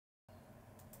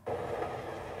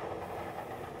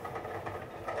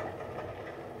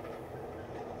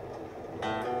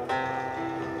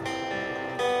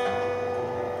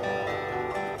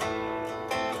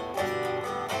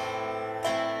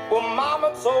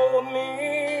mama told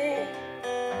me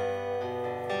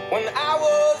when I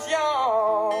was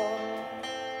young,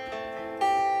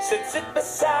 said sit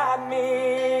beside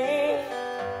me,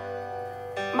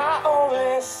 my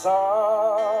only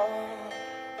son,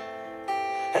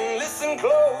 and listen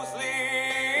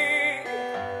closely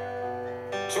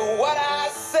to what I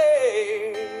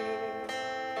say,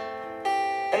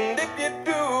 and if you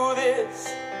do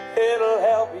this, it'll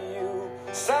help you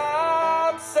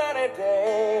some sunny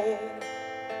day.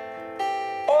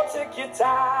 Or take your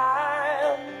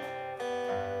time,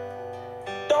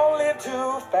 don't live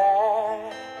too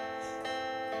fast.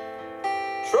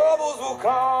 Troubles will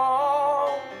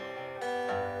come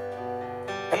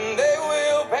and they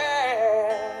will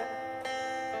pass.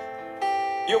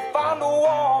 You'll find a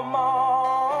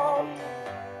woman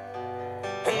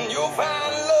and you'll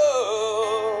find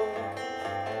love.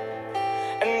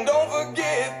 And don't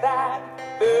forget that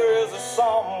there is a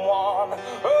someone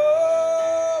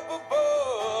up above.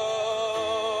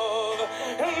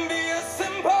 And be a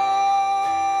simple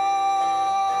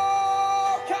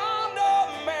kind of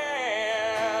man.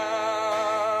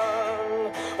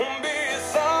 Be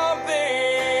something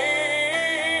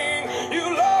you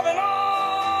love and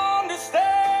understand.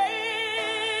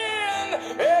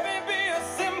 Baby, be a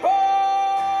simple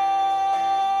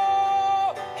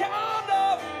kind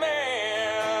of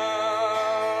man.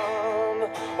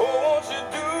 Oh, won't you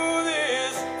do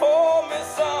this for me,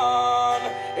 son,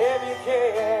 if you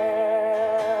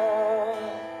can?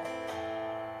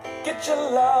 Get your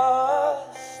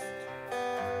lust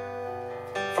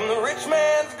from the rich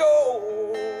man's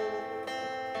gold.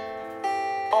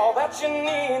 All that you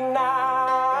need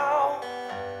now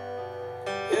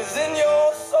is in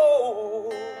your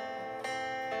soul.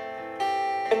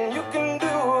 And you can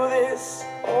do this,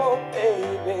 oh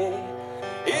baby,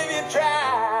 if you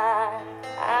try.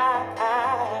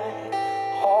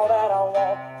 All that I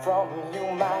want from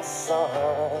you, my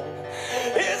son,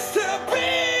 is to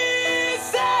be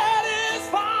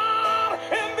satisfied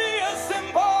and be a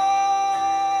simple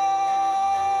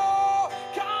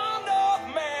kind of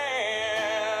man.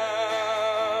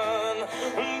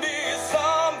 Be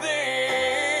something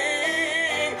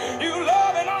you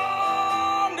love and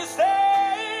understand.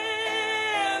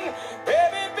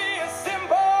 Baby, be a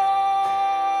simple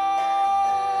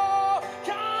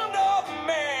kind of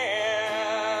man.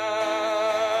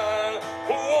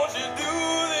 Won't you do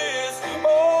this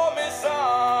for me,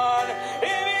 son,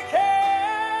 if you can?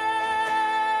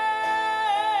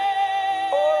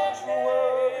 Oh, don't you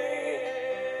worry,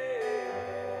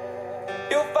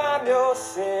 you'll find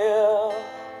yourself.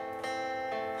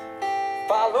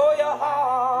 Follow your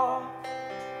heart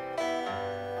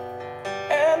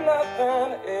and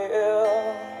nothing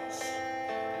else.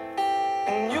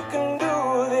 And you can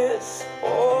do this,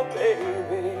 oh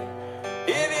baby,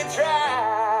 if you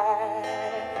try.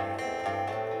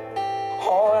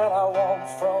 All that I want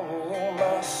from you,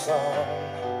 my son,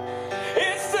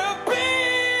 is to be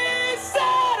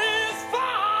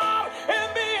satisfied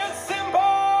and be a simple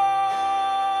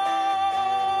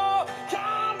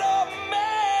kind of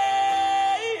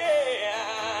man.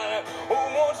 Oh,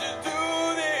 won't you do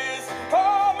this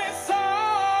for me,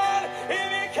 son, if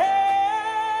you can?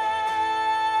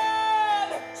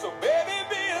 So baby,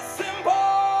 be a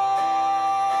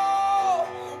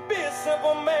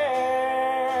simple man.